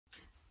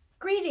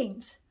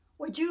Greetings.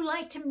 Would you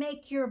like to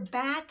make your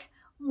back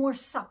more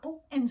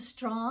supple and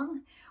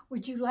strong?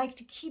 Would you like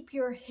to keep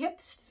your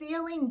hips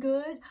feeling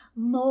good,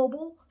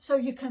 mobile, so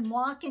you can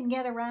walk and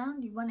get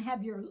around? You want to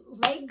have your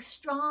legs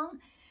strong,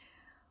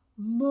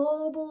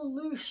 mobile,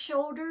 loose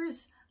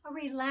shoulders, a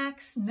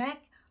relaxed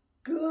neck,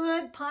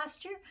 good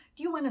posture?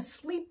 Do you want to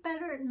sleep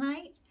better at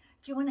night?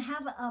 Do you want to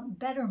have a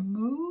better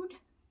mood?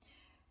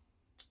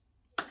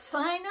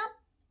 Sign up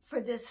for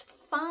this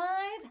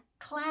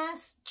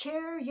 5-class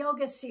chair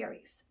yoga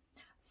series.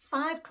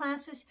 5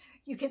 classes.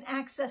 You can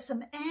access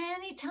them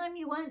anytime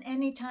you want,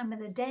 any time of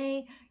the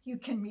day. You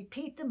can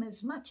repeat them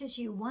as much as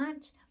you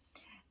want,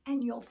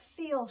 and you'll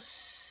feel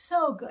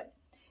so good.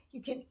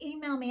 You can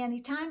email me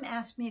anytime,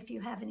 ask me if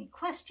you have any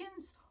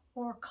questions,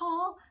 or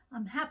call.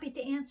 I'm happy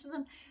to answer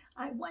them.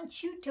 I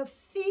want you to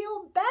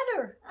feel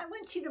better. I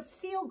want you to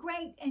feel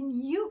great,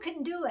 and you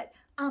can do it.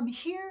 I'm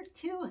here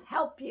to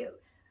help you.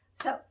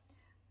 So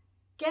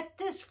get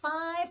this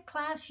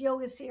 5-class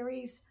yoga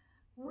series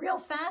real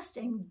fast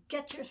and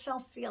get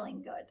yourself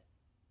feeling good.